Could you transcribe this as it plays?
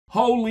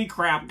Holy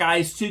crap,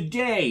 guys,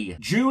 today,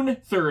 June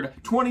 3rd,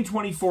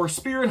 2024,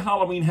 Spirit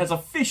Halloween has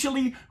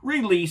officially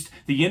released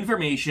the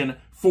information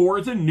for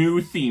the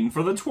new theme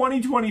for the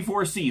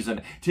 2024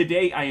 season.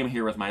 Today, I am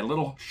here with my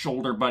little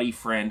shoulder buddy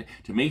friend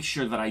to make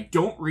sure that I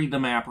don't read the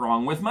map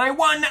wrong with my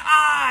one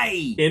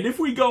eye! And if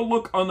we go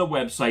look on the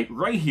website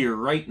right here,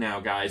 right now,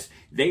 guys,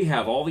 they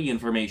have all the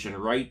information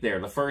right there.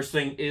 The first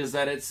thing is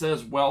that it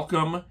says,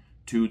 welcome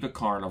to the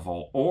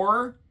Carnival,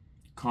 or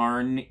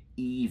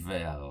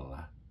Carnevil.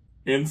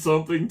 And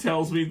something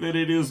tells me that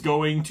it is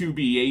going to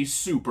be a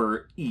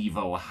super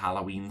evil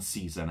Halloween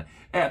season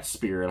at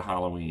Spirit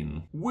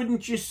Halloween.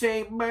 Wouldn't you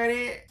say,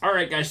 buddy?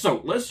 Alright guys,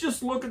 so let's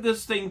just look at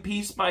this thing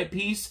piece by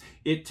piece.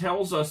 It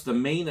tells us the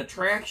main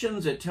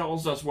attractions, it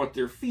tells us what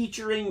they're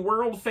featuring,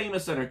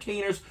 world-famous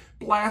entertainers,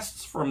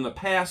 blasts from the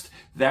past,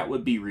 that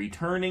would be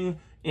returning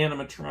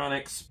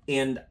animatronics,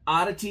 and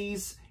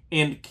oddities,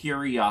 and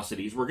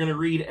curiosities. We're going to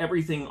read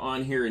everything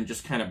on here and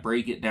just kind of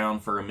break it down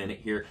for a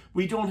minute here.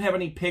 We don't have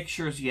any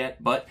pictures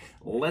yet, but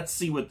let's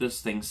see what this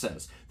thing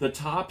says. The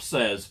top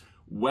says,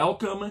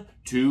 welcome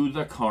to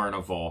the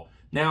Carnival.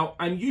 Now,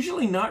 I'm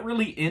usually not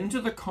really into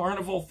the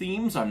carnival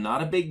themes. I'm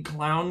not a big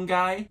clown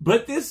guy,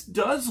 but this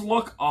does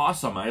look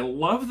awesome. I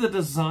love the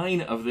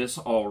design of this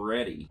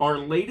already. Our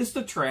latest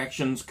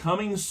attractions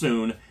coming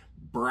soon.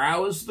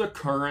 Browse the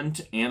current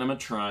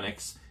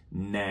animatronics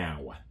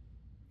now.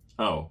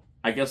 Oh.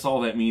 I guess all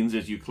that means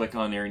is you click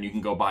on there and you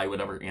can go buy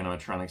whatever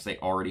animatronics they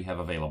already have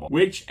available.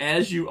 Which,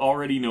 as you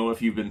already know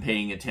if you've been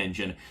paying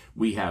attention,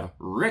 we have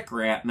Rick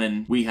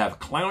Ratman, we have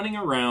Clowning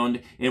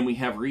Around, and we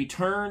have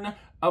Return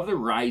of the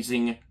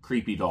Rising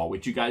Creepy Doll,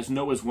 which you guys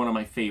know is one of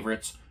my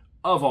favorites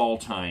of all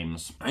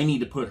times. I need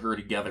to put her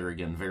together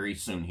again very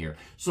soon here.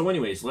 So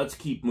anyways, let's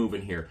keep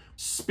moving here.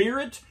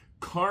 Spirit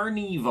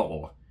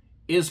Carnevil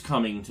is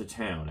coming to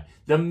town.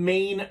 The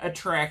main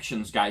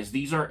attractions, guys,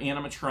 these are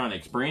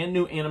animatronics, brand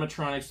new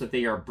animatronics that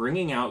they are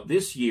bringing out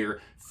this year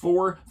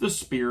for the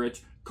Spirit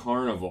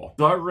Carnival.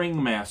 The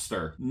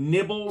Ringmaster,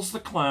 Nibbles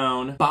the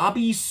Clown,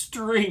 Bobby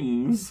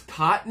Strings,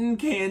 Cotton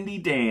Candy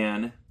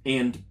Dan,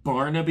 and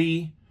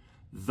Barnaby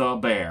the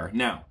Bear.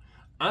 Now,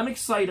 I'm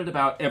excited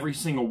about every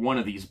single one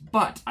of these,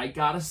 but I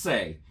gotta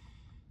say,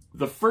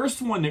 the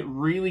first one that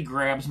really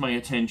grabs my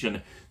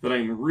attention, that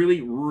I'm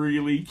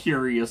really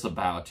curious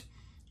about,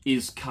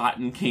 is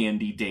Cotton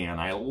Candy Dan.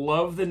 I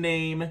love the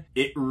name.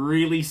 It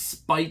really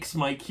spikes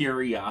my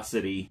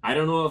curiosity. I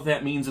don't know if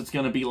that means it's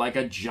going to be like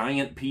a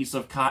giant piece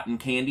of cotton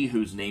candy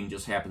whose name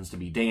just happens to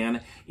be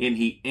Dan, and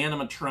he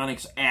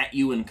animatronics at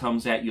you and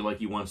comes at you like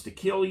he wants to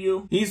kill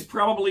you. He's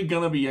probably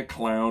going to be a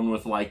clown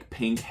with like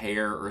pink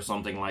hair or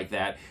something like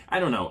that. I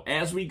don't know.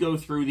 As we go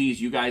through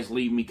these, you guys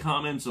leave me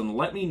comments and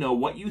let me know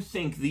what you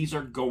think these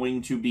are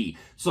going to be.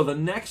 So the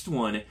next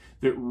one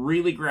that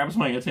really grabs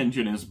my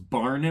attention is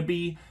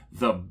Barnaby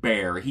the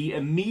Bear. He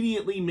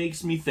immediately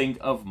makes me think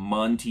of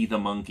Monty the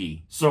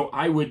Monkey. So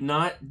I would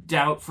not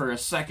doubt for a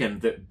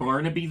second that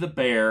Barnaby the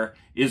Bear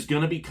is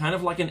going to be kind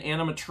of like an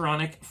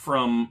animatronic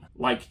from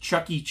like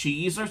Chuck E.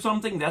 Cheese or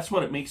something. That's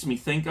what it makes me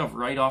think of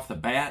right off the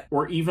bat.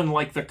 Or even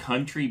like the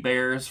Country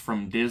Bears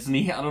from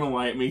Disney. I don't know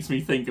why it makes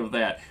me think of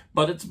that.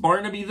 But it's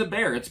Barnaby the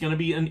Bear. It's going to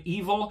be an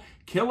evil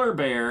killer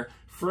bear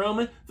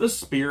from the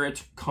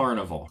Spirit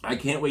Carnival. I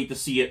can't wait to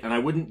see it, and I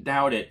wouldn't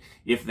doubt it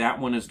if that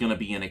one is going to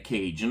be in a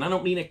cage. And I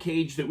don't mean a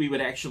cage that we would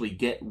actually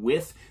get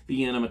with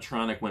the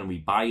animatronic when we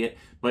buy it,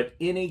 but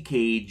in a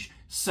cage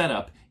set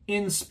up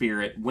in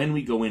Spirit when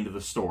we go into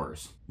the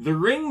stores. The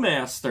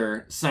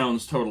Ringmaster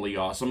sounds totally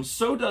awesome.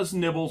 So does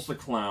Nibbles the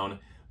Clown,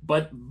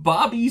 but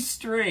Bobby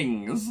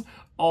Strings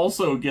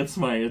also gets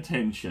my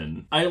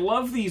attention. I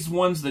love these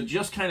ones that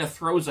just kind of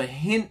throws a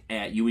hint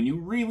at you and you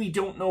really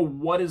don't know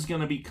what is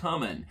going to be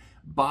coming.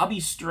 Bobby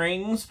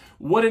Strings?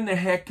 What in the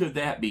heck could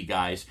that be,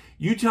 guys?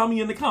 You tell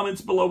me in the comments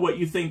below what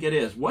you think it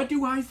is. What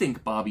do I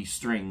think Bobby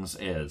Strings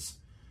is?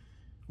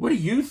 What do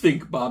you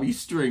think Bobby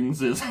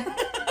Strings is?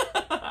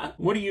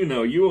 What do you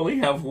know? You only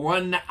have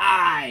one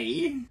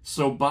eye.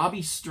 So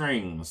Bobby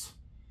Strings.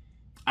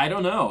 I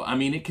don't know. I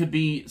mean, it could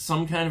be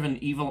some kind of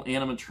an evil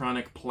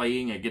animatronic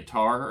playing a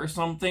guitar or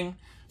something.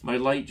 My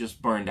light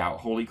just burned out.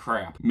 Holy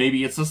crap.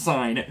 Maybe it's a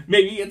sign.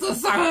 Maybe it's a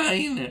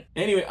sign!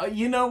 Anyway,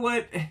 you know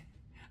what?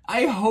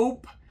 I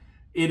hope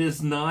it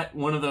is not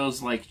one of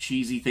those, like,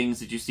 cheesy things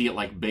that you see at,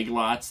 like, Big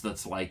Lots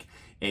that's, like,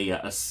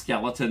 a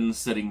skeleton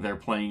sitting there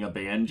playing a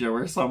banjo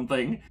or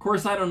something. Of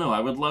course, I don't know. I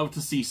would love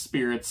to see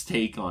Spirit's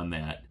take on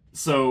that.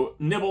 So,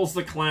 Nibbles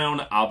the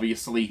Clown,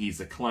 obviously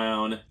he's a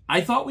clown. I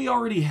thought we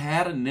already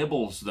had a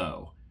Nibbles,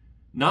 though.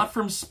 Not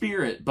from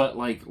Spirit, but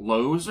like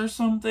Lowe's or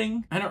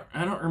something? I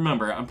don't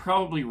remember. I'm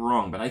probably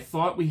wrong, but I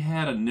thought we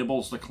had a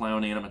Nibbles the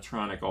Clown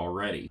animatronic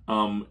already.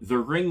 The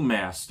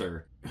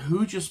Ringmaster.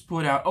 Who just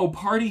put out... Oh,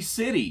 Party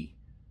City.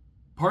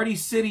 Party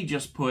City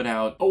just put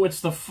out... Oh, it's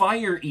the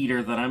Fire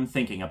Eater that I'm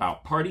thinking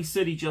about. Party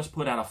City just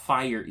put out a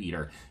Fire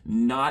Eater,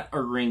 not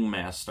a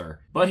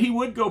Ringmaster. But he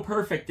would go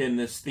perfect in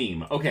this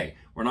theme. Okay,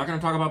 we're not going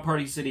to talk about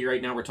Party City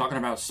right now. We're talking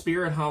about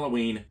Spirit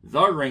Halloween,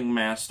 the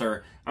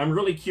Ringmaster. I'm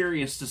really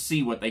curious to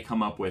see what they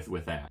come up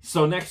with that.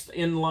 So next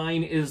in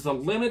line is the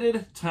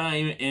limited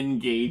time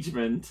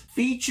engagement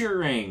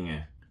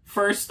featuring...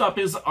 First up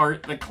is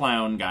Art the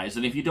Clown, guys.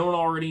 And if you don't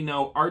already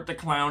know, Art the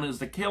Clown is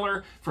the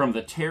killer from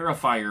the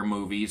Terrifier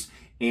movies.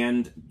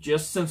 And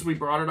just since we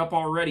brought it up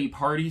already,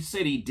 Party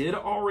City did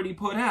already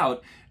put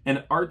out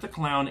an Art the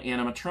Clown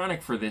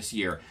animatronic for this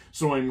year.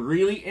 So I'm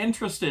really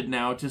interested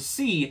now to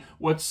see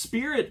what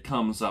Spirit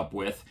comes up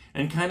with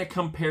and kind of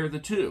compare the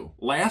two.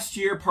 Last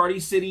year,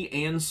 Party City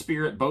and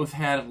Spirit both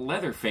had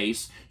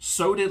Leatherface.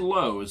 So did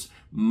Lowe's.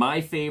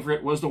 My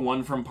favorite was the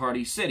one from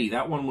Party City.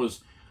 That one was...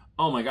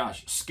 Oh my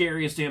gosh,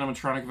 scariest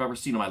animatronic I've ever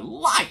seen in my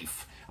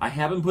life! I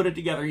haven't put it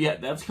together yet.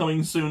 That's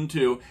coming soon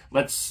too.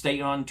 Let's stay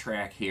on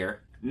track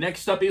here.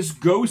 Next up is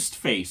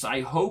Ghostface.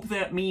 I hope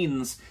that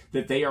means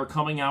that they are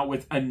coming out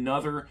with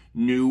another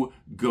new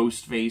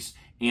Ghostface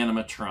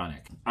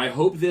animatronic. I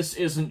hope this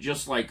isn't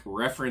just like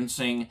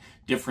referencing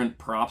different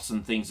props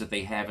and things that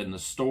they have in the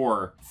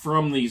store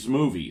from these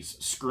movies.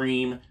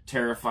 Scream,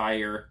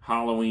 Terrifier,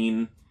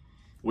 Halloween...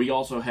 We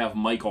also have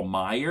Michael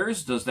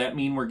Myers. Does that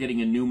mean we're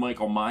getting a new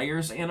Michael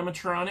Myers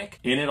animatronic?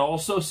 And it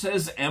also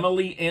says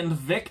Emily and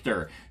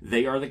Victor.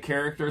 They are the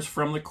characters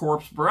from The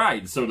Corpse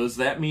Bride. So does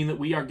that mean that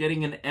we are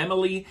getting an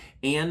Emily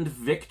and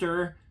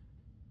Victor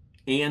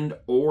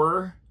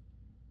and/or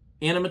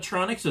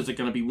animatronics? Is it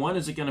going to be one?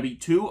 Is it going to be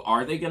two?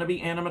 Are they going to be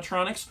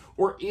animatronics?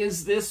 Or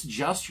is this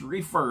just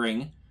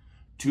referring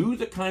to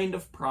the kind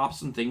of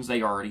props and things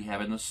they already have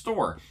in the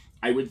store?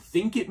 I would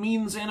think it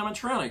means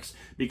animatronics,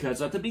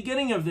 because at the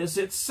beginning of this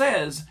it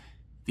says,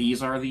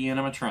 these are the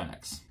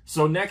animatronics.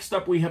 So next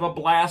up we have a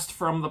blast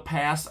from the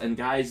past, and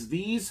guys,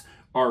 these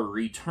are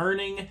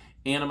returning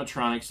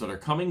animatronics that are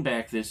coming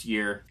back this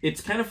year. It's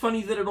kind of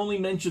funny that it only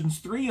mentions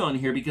 3 on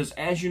here, because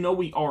as you know,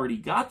 we already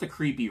got the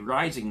creepy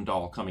Rising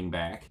doll coming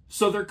back.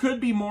 So there could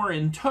be more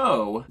in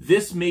tow.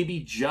 This may be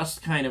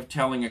just kind of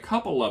telling a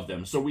couple of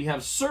them. So we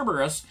have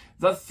Cerberus,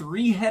 the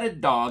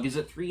 3-headed dog. Is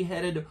it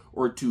 3-headed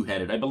or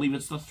 2-headed? I believe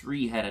it's the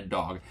 3-headed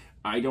dog.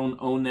 I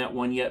don't own that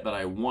one yet, but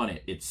I want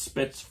it. It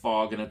spits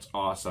fog and it's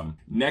awesome.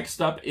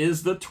 Next up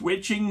is the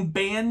Twitching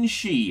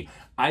Banshee.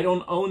 I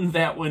don't own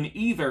that one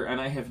either, and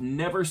I have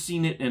never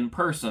seen it in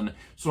person,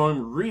 so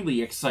I'm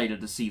really excited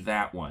to see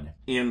that one.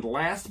 And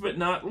last but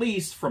not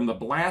least, from the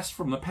blast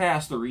from the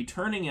past, the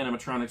returning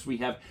animatronics, we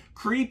have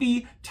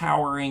Creepy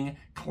Towering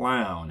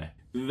Clown.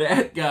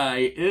 That guy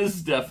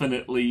is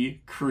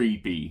definitely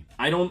creepy.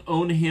 I don't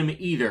own him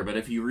either, but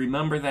if you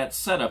remember that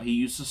setup, he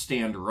used to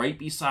stand right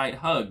beside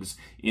Hugs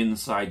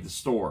inside the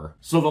store.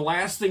 So the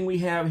last thing we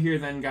have here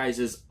then, guys,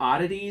 is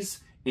Oddities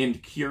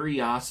and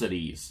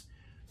Curiosities.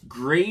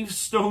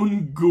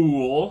 Gravestone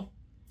Ghoul,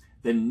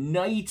 the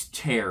Night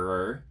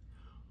Terror,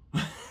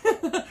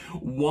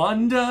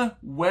 Wanda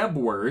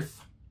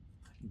Webworth,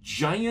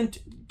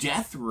 Giant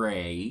Death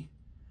Ray,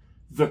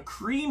 the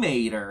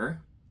Cremator,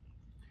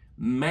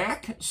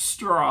 Mac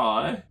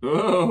Straw,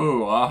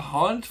 oh, a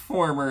Haunt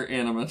Former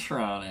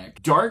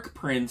animatronic, Dark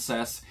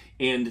Princess,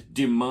 and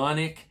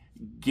Demonic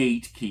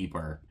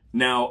Gatekeeper.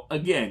 Now,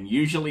 again,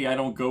 usually I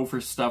don't go for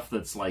stuff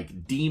that's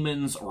like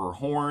demons or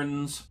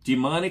horns.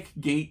 Demonic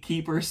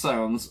Gatekeeper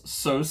sounds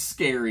so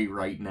scary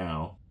right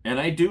now.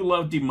 And I do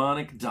love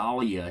Demonic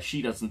Dahlia.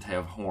 She doesn't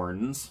have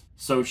horns.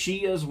 So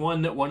she is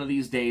one that one of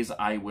these days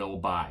I will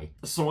buy.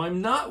 So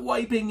I'm not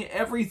wiping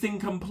everything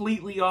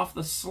completely off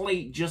the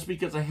slate just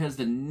because it has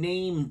the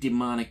name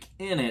Demonic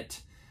in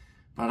it.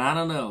 But I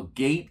don't know,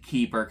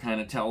 Gatekeeper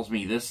kind of tells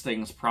me this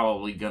thing's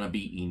probably going to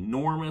be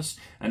enormous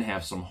and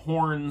have some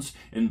horns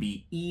and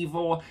be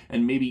evil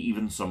and maybe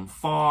even some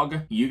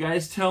fog. You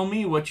guys tell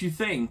me what you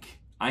think.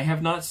 I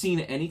have not seen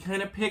any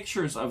kind of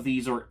pictures of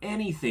these or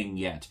anything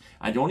yet.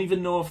 I don't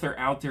even know if they're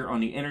out there on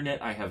the internet.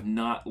 I have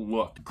not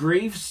looked.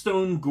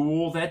 Gravestone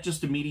Ghoul, that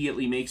just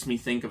immediately makes me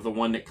think of the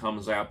one that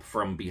comes up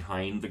from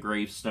behind the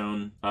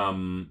gravestone.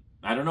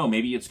 I don't know,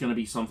 maybe it's going to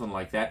be something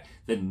like that.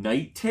 The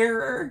Night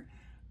Terror?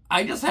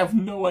 I just have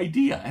no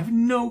idea. I have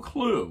no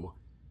clue.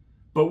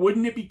 But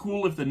wouldn't it be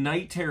cool if the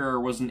Night Terror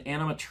was an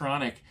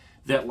animatronic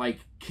that,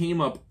 like,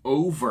 came up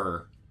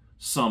over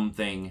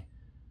something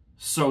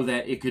so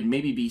that it could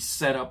maybe be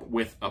set up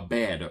with a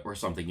bed or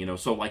something, you know?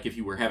 So, like, if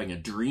you were having a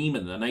dream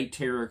and the Night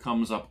Terror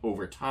comes up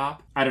over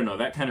top. I don't know.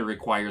 That kind of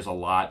requires a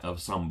lot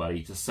of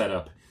somebody to set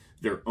up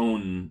their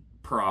own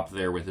prop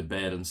there with a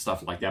bed and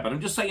stuff like that. But I'm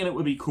just saying it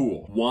would be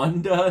cool.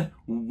 Wanda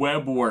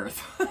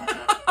Webworth.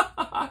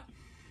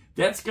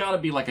 That's got to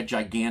be like a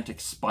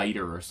gigantic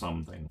spider or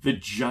something. The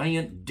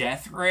Giant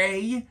Death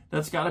Ray?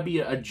 That's got to be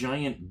a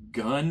giant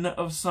gun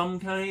of some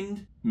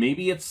kind?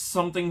 Maybe it's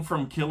something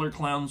from Killer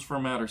Clowns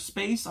from Outer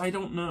Space? I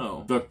don't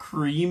know. The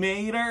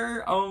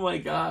Cremator? Oh my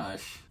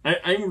gosh.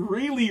 I'm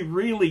really,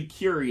 really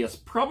curious.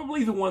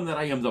 Probably the one that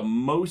I am the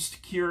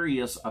most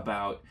curious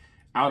about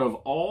out of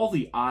all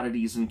the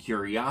oddities and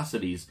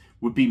curiosities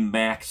would be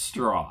Mac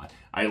Straw.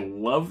 I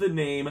love the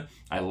name.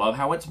 I love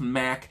how it's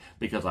Mac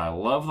because I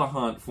love the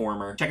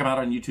Hauntformer. Check him out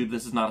on YouTube.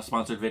 This is not a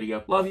sponsored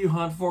video. Love you,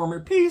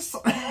 Hauntformer. Peace.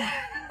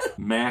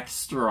 Mac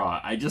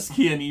Straw. I just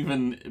can't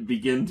even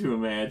begin to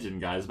imagine,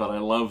 guys, but I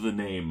love the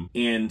name.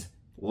 And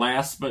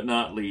last but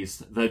not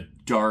least, the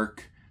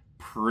Dark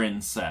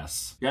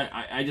Princess. Yeah,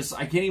 I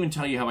can't even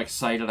tell you how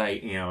excited I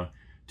am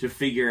to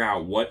figure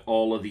out what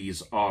all of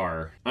these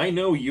are. I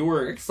know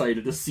you're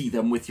excited to see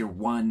them with your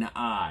one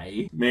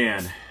eye.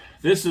 Man,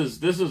 this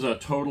is a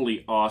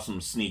totally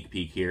awesome sneak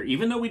peek here.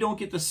 Even though we don't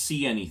get to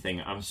see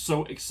anything, I'm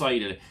so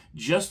excited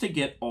just to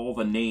get all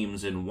the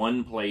names in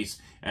one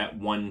place at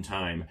one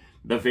time.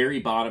 The very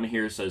bottom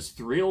here says,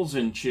 "Thrills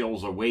and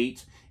chills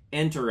await.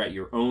 Enter at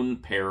your own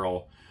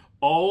peril.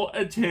 All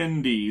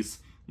attendees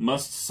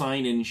must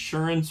sign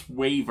insurance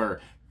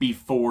waiver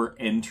before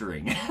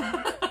entering."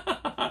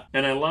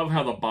 And I love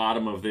how the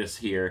bottom of this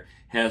here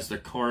has the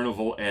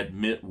Carnival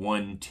Admit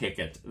 1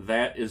 ticket.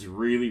 That is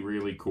really,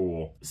 really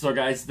cool. So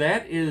guys,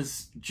 that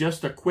is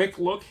just a quick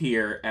look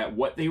here at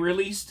what they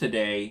released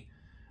today.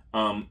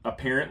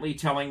 Apparently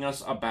telling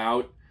us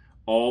about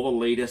all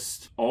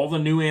the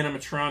new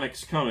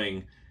animatronics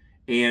coming.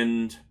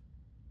 And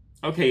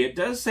okay, it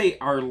does say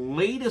our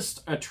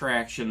latest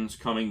attractions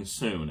coming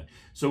soon.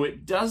 So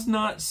it does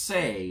not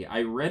say,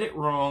 I read it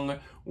wrong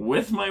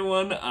with my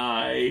one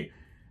eye,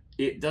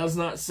 it does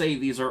not say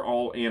these are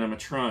all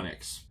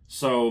animatronics.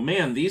 So,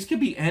 man, these could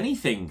be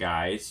anything,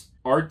 guys.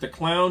 Art the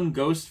Clown,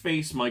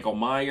 Ghostface, Michael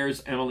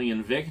Myers, Emily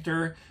and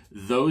Victor.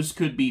 Those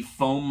could be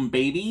foam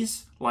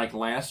babies. Like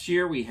last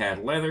year, we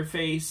had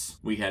Leatherface,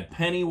 we had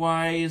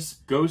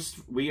Pennywise,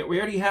 we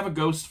already have a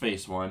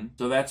Ghostface one,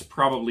 so that's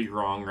probably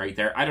wrong right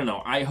there. I don't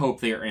know. I hope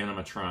they are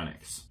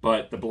animatronics.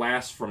 But the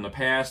Blast from the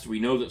Past, we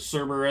know that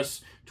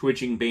Cerberus,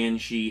 Twitching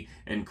Banshee,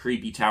 and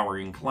Creepy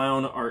Towering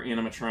Clown are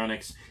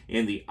animatronics,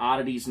 and the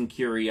Oddities and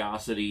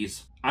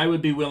Curiosities, I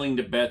would be willing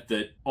to bet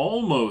that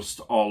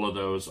almost all of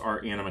those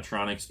are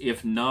animatronics,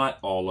 if not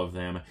all of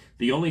them.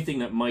 The only thing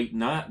that might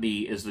not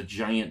be is the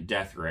giant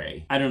death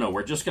ray. I don't know.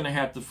 We're just going to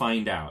have to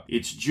find out.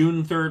 It's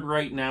June 3rd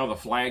right now. The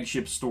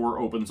flagship store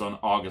opens on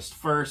August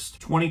 1st.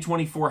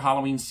 2024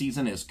 Halloween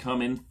season is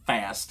coming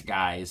fast,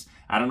 guys.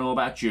 I don't know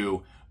about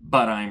you,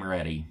 but I'm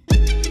ready.